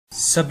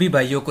सभी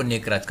भाइयों को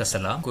नेक रात का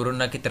सलाम।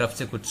 कोरोना की तरफ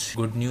से कुछ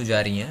गुड न्यूज आ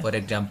रही हैं। फॉर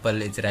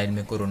एग्जांपल इजराइल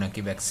में कोरोना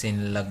की वैक्सीन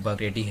लगभग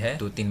रेडी है,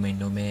 2-3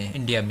 महीनों में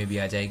इंडिया में भी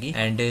आ जाएगी।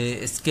 एंड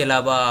इसके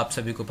अलावा आप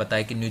सभी को पता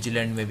है कि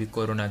न्यूजीलैंड में भी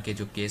कोरोना के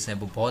जो केस हैं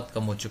वो बहुत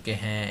कम हो चुके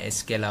हैं।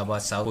 इसके अलावा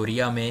साउथ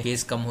कोरिया में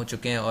केस कम हो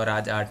चुके हैं और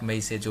आज 8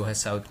 मई से जो है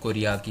साउथ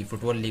कोरिया की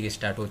फुटबॉल लीग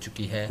स्टार्ट हो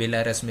चुकी है।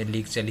 बेलारस में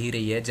लीग चल ही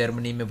रही है।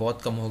 जर्मनी में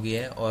बहुत कम हो गई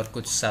है और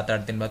कुछ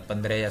 7-8 दिन बाद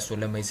 15 या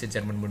 16 मई से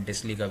जर्मन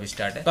बुंडेसलीगा भी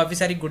स्टार्ट है। काफी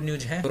सारी गुड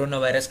न्यूज है। कोरोना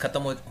वायरस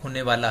खत्म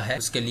होने वाला है,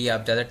 उसके लिए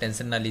आप ज्यादा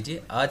टेंशन ना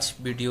लीजिए। आज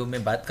वीडियो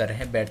में बात कर रहे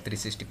हैं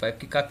Bet365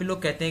 की। काफी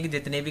लोग कहते हैं कि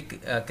जितने भी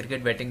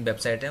क्रिकेट बैटिंग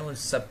वेबसाइट है उन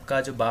सबका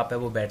जो बाप है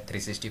वो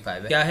Bet365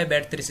 है। क्या है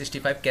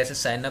Bet365, कैसे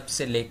साइन अप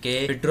से लेके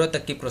विड्रॉ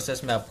तक की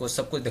प्रोसेस में आपको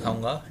सब कुछ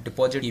दिखाऊंगा,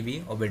 डिपॉजिट की भी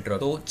और विड्रॉ।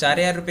 तो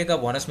 4,000 रुपए का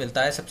बोनस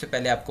मिलता है। सबसे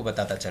पहले आपको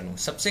बताता चलूं,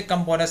 सबसे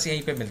कम बोनस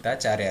यहीं पे मिलता है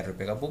 4,000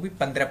 रुपए का, वो भी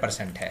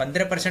 15% है।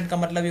 15% का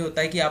मतलब ये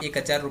होता है कि आप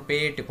 1,000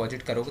 रुपए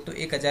डिपॉजिट करोगे तो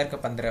 1,000 का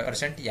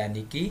 15%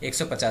 यानी कि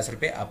 150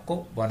 रुपए आपको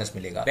बोनस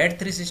मिलेगा।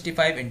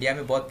 Bet365 इंडिया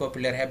में बहुत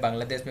पॉपुलर है,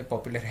 बांग्लादेश में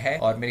पॉपुलर है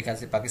और मेरे ख्याल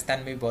से पाकिस्तान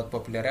में भी बहुत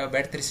पॉपुलर है। और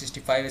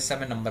Bet365 इस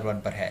समय नंबर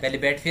 1 पर है। पहले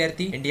बेटफेयर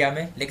थी इंडिया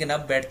में, लेकिन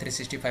अब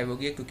Bet365 हो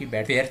गई है क्योंकि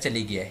बेटफेयर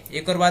चली गई है।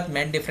 एक और बात,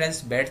 main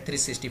difference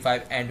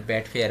Bet365 and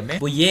Betfair में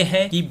वो ये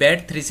है कि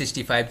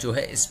Bet365 जो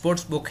है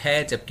स्पोर्ट्स बुक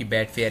है, जबकि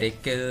बेटफेयर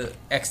एक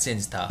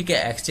एक्सचेंज था। ठीक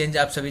है, एक्सचेंज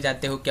आप सभी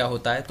जानते हो क्या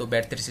होता है, तो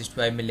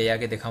Bet365 में ले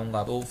आके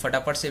दिखाऊंगा। तो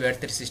फटाफट से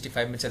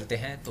Bet365 में चलते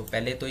हैं। तो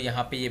पहले तो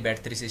यहाँ पे ये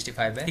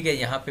Bet365 है। ठीक है,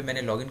 यहाँ पे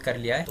मैंने लॉगिन कर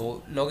लिया है।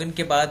 तो लॉगिन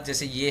के बाद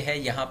जैसे ये है,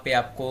 यहाँ पे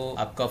आपको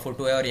आपका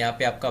फोटो है और यहाँ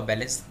पे आपका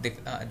बैलेंस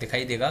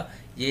दिखाई देगा।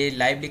 ये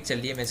लाइव लीग चल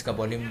रही है, मैं इसका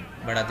वॉल्यूम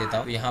बढ़ा देता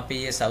हूँ। तो यहाँ पे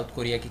ये साउथ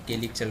कोरिया की के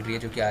लीग चल रही है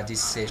जो कि आज ही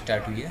से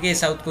स्टार्ट हुई है। ये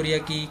साउथ कोरिया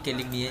की के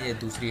लीग नहीं है, ये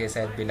दूसरी है,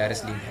 शायद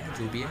बेलारस लीग है,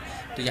 जो भी है।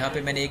 तो यहाँ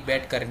पे मैंने एक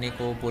बैट करने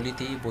को बोली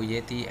थी, वो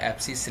ये थी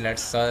एफसी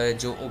स्लट्स का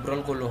जो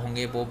ओवरऑल गोल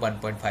होंगे वो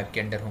 1.5 के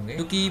अंडर होंगे।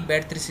 क्योंकि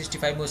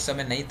Bet365 में उस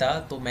समय नहीं था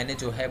तो मैंने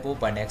जो है वो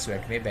 1x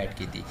बैट में बैट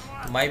की थी।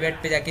 तो माई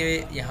बैट पे जाके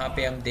यहाँ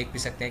पे हम देख भी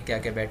सकते हैं क्या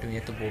क्या बैट हुई है,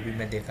 तो वो भी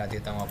मैं दिखा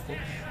देता हूँ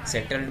आपको।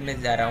 सेटल्ड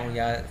में जा रहा हूँ,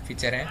 यहाँ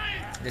फीचर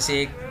है।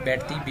 जैसे एक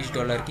बैट थी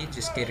 $20 की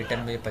जिसके रिटर्न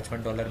में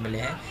 $55 मिले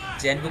हैं।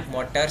 जैनबुक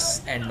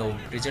motors and no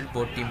result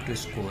both team to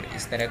score,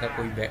 इस तरह का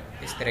कोई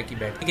बैट, इस तरह की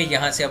बैट। ठीक है,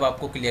 यहाँ से अब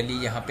आपको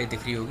क्लियरली यहाँ पे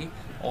दिख रही होगी।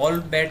 ऑल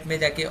बैट में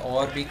जाके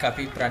और भी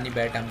काफ़ी पुरानी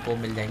बैट हमको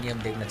मिल जाएंगी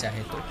हम देखना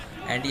चाहें तो।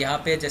 एंड यहाँ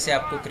पे जैसे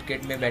आपको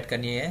क्रिकेट में बैट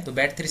करनी है तो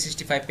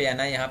Bet365 पे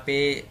आना। यहाँ पे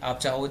आप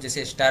चाहो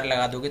जैसे स्टार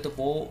लगा दोगे तो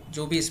वो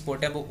जो भी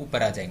स्पोर्ट है वो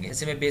ऊपर आ जाएंगे।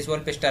 जैसे मैं बेसबॉल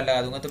पे स्टार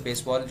लगा दूंगा तो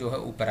बेसबॉल जो है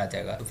ऊपर आ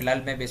जाएगा। तो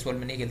फिलहाल मैं बेसबॉल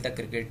में नहीं खेलता,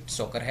 क्रिकेट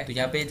सॉकर है। तो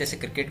यहाँ पे जैसे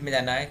क्रिकेट में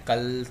जाना है,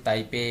 कल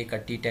ताइपे का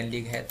T10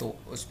 लीग है तो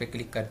उस पर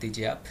क्लिक कर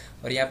दीजिए आप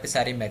और यहाँ पे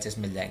सारे मैचेस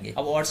मिल जाएंगे।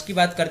 अब ऑड्स की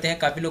बात करते हैं।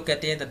 काफी लोग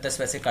कहते हैं 10-10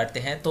 पैसे काटते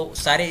हैं, तो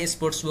सारे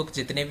स्पोर्ट्स बुक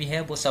जितने भी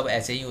हैं वो सब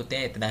ऐसे ही होते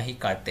हैं, इतना ही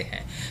काटते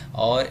हैं।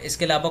 और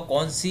इसके अलावा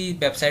कौन सी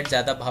वेबसाइट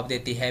ज्यादा भाव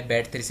देती है,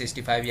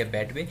 Bet365 या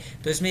बेटवे,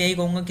 तो इसमें यही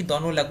कहूंगा कि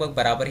दोनों लगभग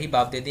बराबर ही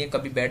भाव देती है।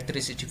 कभी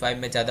Bet365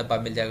 में ज्यादा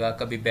भाव मिल जाएगा,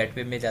 कभी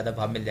बेटवे में ज्यादा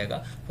भाव मिल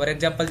जाएगा। फॉर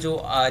एग्जांपल जो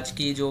आज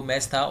की जो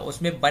मैच था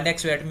उसमें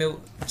 1x बैट में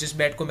जिस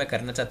बैट को मैं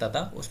करना चाहता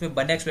था उसमें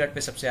 1x बैट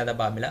पे सबसे ज्यादा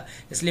भाव मिला,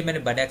 इसलिए मैंने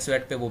 1x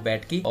बैट पे वो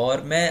बैट की।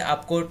 और मैं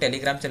आपको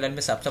टेलीग्राम चैनल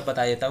में साफ साफ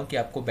बता देता हूँ कि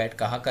आपको बैट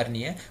कहाँ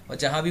करनी है, और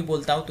जहां भी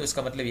बोलता हूँ तो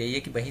इसका मतलब यही है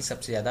कि वहीं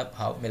सबसे ज्यादा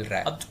भाव मिल रहा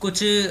है। अब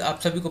कुछ आप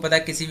सभी को पता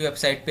है किसी भी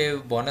वेबसाइट पे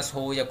बोनस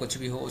हो या कुछ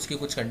भी हो उसकी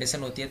कुछ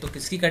कंडीशन होती है। तो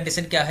किसकी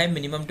कंडीशन क्या है,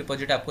 मिनिमम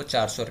डिपॉजिट आपको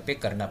 400 रुपए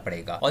करना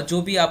पड़ेगा और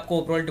जो भी आपको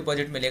ओवरऑल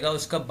डिपॉजिट मिलेगा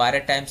उसका 12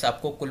 टाइम्स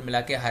आपको कुल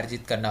मिला के हार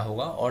जीत करना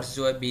होगा। और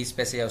जो है 20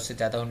 पैसे या उससे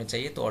ज्यादा होने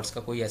चाहिए। तो ऑड्स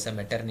का कोई ऐसा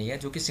मैटर नहीं है,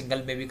 जो कि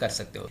सिंगल में भी कर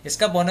सकते हो।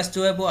 इसका बोनस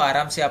जो है वो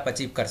आराम से आप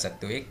अचीव कर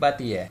सकते हो, एक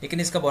बात ये है। लेकिन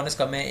इसका बोनस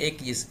कम है। एक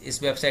इस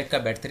वेबसाइट का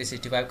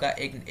Bet365 का,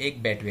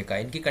 एक बेटवे का,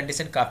 इनकी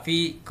कंडीशन काफी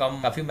कम,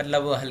 काफी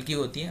मतलब हल्की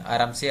होती है,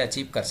 आराम से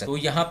अचीव कर सकते हो।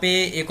 तो यहाँ पे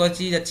एक और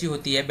चीज अच्छी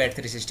होती है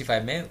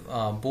Bet365 में,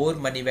 बोर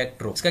मनी बैक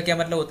ड्रॉ। इसका क्या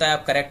मतलब होता है,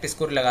 आप करेक्ट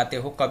स्कोर लगाते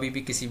हो कभी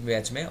भी किसी भी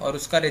मैच में और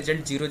उसका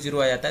रिजल्ट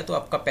 0-0 आ जाता है तो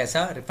आपका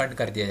पैसा रिफंड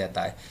कर दिया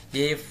जाता है।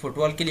 ये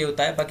फुटबॉल के लिए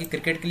होता है, बाकी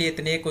क्रिकेट के लिए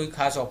इतने कोई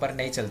खास ऑफर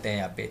नहीं चलते हैं।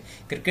 यहाँ पे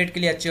क्रिकेट के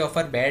लिए अच्छे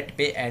ऑफर बैट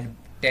पे एंड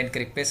 10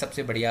 क्रिक पे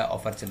सबसे बढ़िया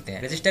ऑफर चलते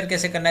हैं। रजिस्टर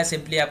कैसे करना है,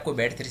 सिंपली आपको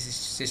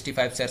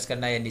Bet365 सर्च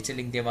करना है, नीचे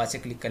लिंक दिया वहां से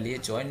क्लिक कर लिए,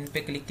 ज्वाइन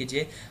पे क्लिक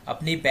कीजिए।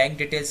 अपनी बैंक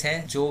डिटेल्स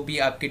हैं, जो भी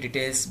आपकी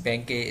डिटेल्स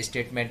बैंक के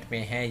स्टेटमेंट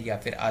में है या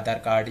फिर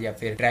आधार कार्ड या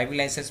फिर ड्राइविंग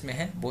लाइसेंस में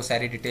है, वो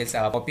सारी डिटेल्स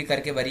आप कॉपी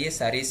करके भरिए।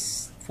 सारी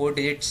 4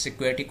 डिजिट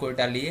सिक्योरिटी कोड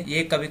डालिए।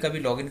 ये कभी कभी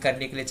लॉगिन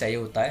करने के लिए चाहिए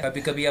होता है,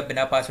 कभी कभी आप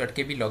बिना पासवर्ड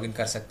के भी लॉगिन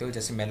कर सकते हो,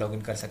 जैसे मैं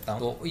लॉगिन कर सकता हूँ।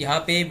 तो यहाँ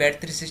पे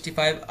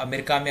Bet365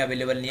 अमेरिका में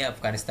अवेलेबल नहीं है,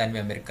 अफगानिस्तान में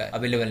अमेरिका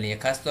अवेलेबल नहीं है।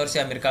 खासतौर से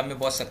अमेरिका में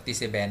बहुत सख्ती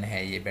से बैन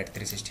है ये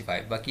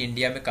Bet365। बाकी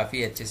इंडिया में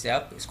काफी अच्छे से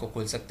आप इसको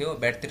खोल सकते हो।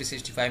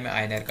 Bet365 में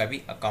INR का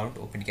भी अकाउंट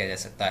ओपन किया जा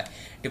सकता है।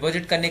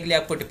 डिपॉजिट करने के लिए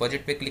आपको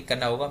डिपॉजिट पे क्लिक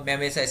करना होगा। मैं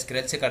हमेशा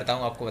स्क्रैच से करता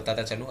हूँ, आपको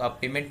बताता चलूँ। आप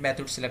पेमेंट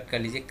मेथड सिलेक्ट कर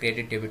लीजिए,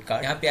 क्रेडिट डेबिट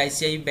कार्ड। यहाँ पे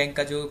ICICI बैंक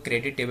का जो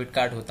क्रेडिट डेबिट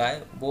कार्ड होता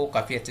है वो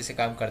काफी अच्छे से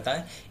काम काम करता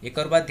है। एक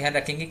और बात ध्यान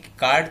रखेंगे कि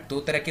कार्ड दो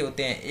तरह के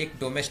होते हैं, एक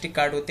डोमेस्टिक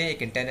कार्ड होते हैं,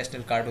 एक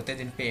इंटरनेशनल कार्ड होते हैं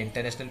जिन पे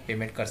इंटरनेशनल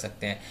पेमेंट कर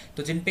सकते हैं।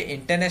 तो जिन पे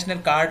इंटरनेशनल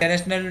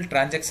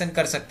ट्रांजैक्शन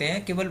कर सकते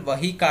हैं, केवल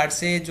वही कार्ड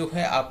से जो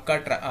है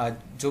आपका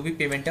जो भी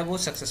पेमेंट है वो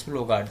सक्सेसफुल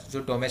होगा। जो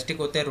डोमेस्टिक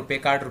होते हैं रुपए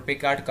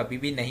कार्ड कभी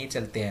भी नहीं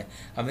चलते हैं,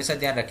 हमेशा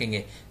ध्यान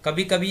रखेंगे।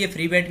 कभी कभी ये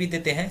फ्री बेट भी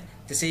देते हैं,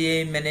 जैसे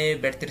ये मैंने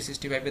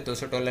Bet365 पे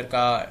 $200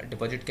 का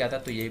डिपॉजिट किया था,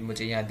 तो ये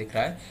मुझे यहाँ दिख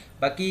रहा है।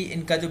 बाकी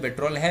इनका जो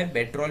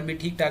बेट्रोल भी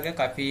ठीक ठाक है,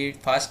 काफ़ी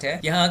फास्ट है।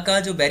 यहाँ का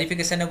जो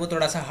वेरिफिकेशन है वो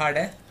थोड़ा सा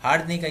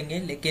हार्ड नहीं कहेंगे,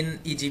 लेकिन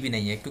ईजी भी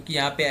नहीं है, क्योंकि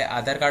यहाँ पे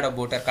आधार कार्ड और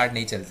वोटर कार्ड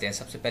नहीं चलते हैं।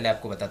 सबसे पहले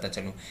आपको बताता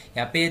चलूँ,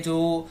 यहाँ पे जो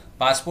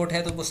पासपोर्ट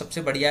है तो वो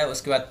सबसे बढ़िया है,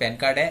 उसके बाद पैन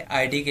कार्ड है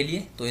आईडी के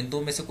लिए, तो इन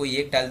दो में से कोई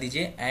एक डाल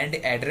दीजिए। एंड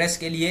एड्रेस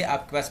के लिए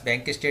आपके पास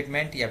बैंक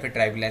स्टेटमेंट या फिर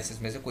ड्राइविंग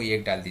लाइसेंस में से कोई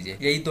एक डाल दीजिए।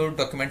 यही दो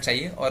डॉक्यूमेंट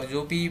चाहिए, और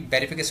जो भी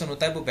वेरिफिकेशन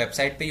होता है वो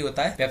वेबसाइट पे ही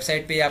होता है।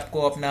 वेबसाइट पे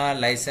आपको अपना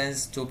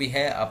लाइसेंस जो भी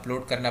है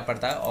अपलोड करना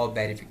पड़ता है और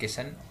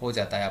वेरिफिकेशन हो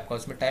जाता है आपका।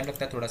 उसमें टाइम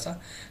लगता है थोड़ा सा।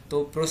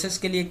 तो प्रोसेस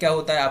के लिए क्या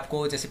होता है,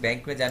 आपको जैसे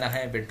बैंक में जाना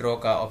है, विड्रॉ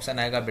का ऑप्शन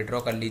आएगा, विड्रॉ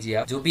कर लीजिए।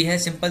 आप जो भी है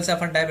सिंपल सा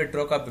फंडा है,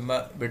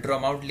 विड्रॉ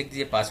अमाउंट लिख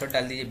दीजिए, पासवर्ड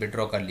डाल दीजिए,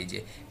 विड्रॉ कर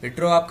लीजिए।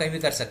 विड्रॉ आप कहीं भी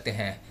कर सकते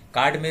हैं,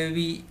 कार्ड में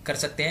भी कर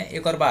सकते हैं।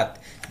 एक और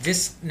बात,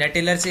 जिस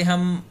नेटेलर से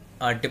हम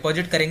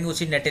डिपॉजिट करेंगे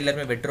उसी नेटेलर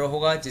में विड्रॉ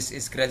होगा, जिस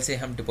स्क्रैल से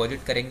हम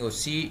डिपॉजिट करेंगे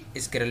उसी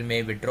स्क्रैल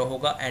में विड्रॉ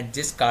होगा, एंड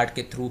जिस कार्ड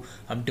के थ्रू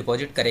हम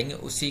डिपॉजिट करेंगे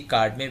उसी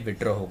कार्ड में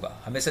विड्रॉ होगा।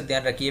 हमेशा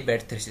ध्यान रखिए,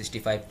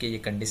 Bet365 के ये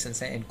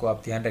कंडीशंस हैं, इनको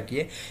आप ध्यान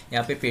रखिए।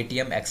 यहाँ पे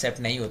पेटीएम एक्सेप्ट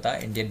नहीं होता,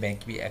 इंडियन बैंक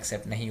भी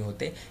एक्सेप्ट नहीं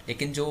होते,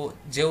 लेकिन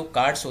जो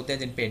कार्ड्स होते हैं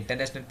जिन पे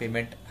इंटरनेशनल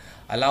पेमेंट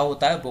अलाउ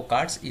होता है वो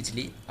कार्ड्स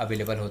ईजिली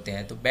अवेलेबल होते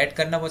हैं। तो बैट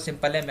करना बहुत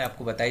सिंपल है, मैं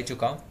आपको बता ही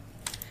चुका हूँ।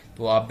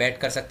 तो आप बैट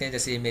कर सकते हैं,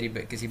 जैसे ये मेरी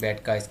किसी बैट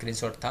का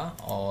स्क्रीनशॉट था।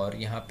 और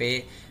यहाँ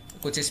पे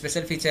कुछ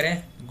स्पेशल फीचर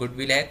है,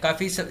 गुडविल है,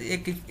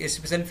 एक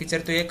स्पेशल फीचर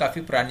तो ये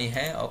काफ़ी पुरानी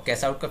है। और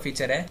कैश आउट का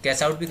फीचर है,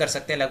 कैश आउट भी कर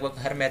सकते हैं, लगभग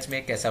हर मैच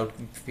में कैश आउट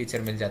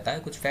फीचर मिल जाता है।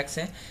 कुछ फैक्ट्स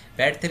हैं,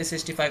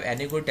 Bet365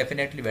 any good,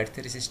 definitely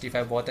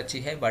Bet365 बहुत अच्छी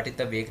है। What is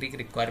the बेकरिंग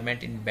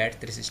requirement in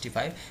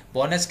Bet365?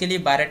 Bonus के लिए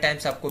 12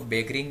 टाइम्स आपको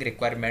बेकरिंग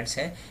रिक्वायरमेंट्स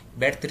है।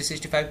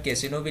 Bet365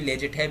 कैसीनो भी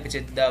लेजिट है, विच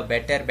इज द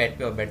बेटर बेट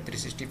पे और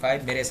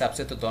Bet365 मेरे हिसाब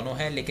से तो दोनों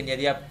हैं। लेकिन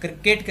यदि आप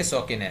क्रिकेट के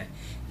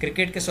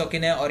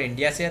शौकीन है और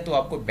इंडिया से है तो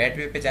आपको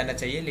बैटवे पे जाना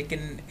चाहिए।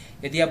 लेकिन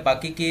यदि आप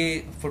बाकी के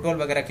फुटबॉल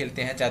वगैरह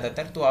खेलते हैं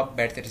ज़्यादातर तो आप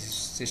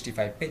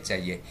Bet365 पे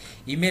जाइए।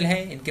 ईमेल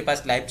है, इनके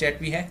पास लाइव चैट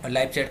भी है, और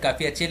लाइव चैट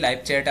काफ़ी अच्छी है।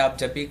 लाइव चैट आप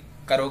जब भी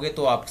करोगे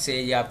तो आपसे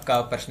ये आपका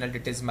पर्सनल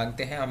डिटेल्स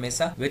मांगते हैं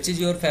हमेशा। Which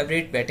is your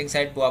favourite batting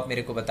site, वो आप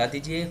मेरे को बता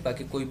दीजिए।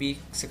 बाकी कोई भी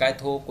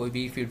शिकायत हो, कोई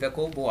भी फीडबैक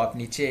हो, वो आप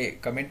नीचे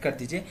कमेंट कर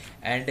दीजिए।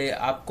 एंड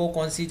आपको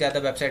कौन सी ज़्यादा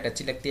वेबसाइट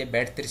अच्छी लगती है,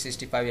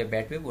 Bet365 या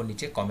बैटवे, वो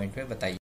नीचे कमेंट में बताइए।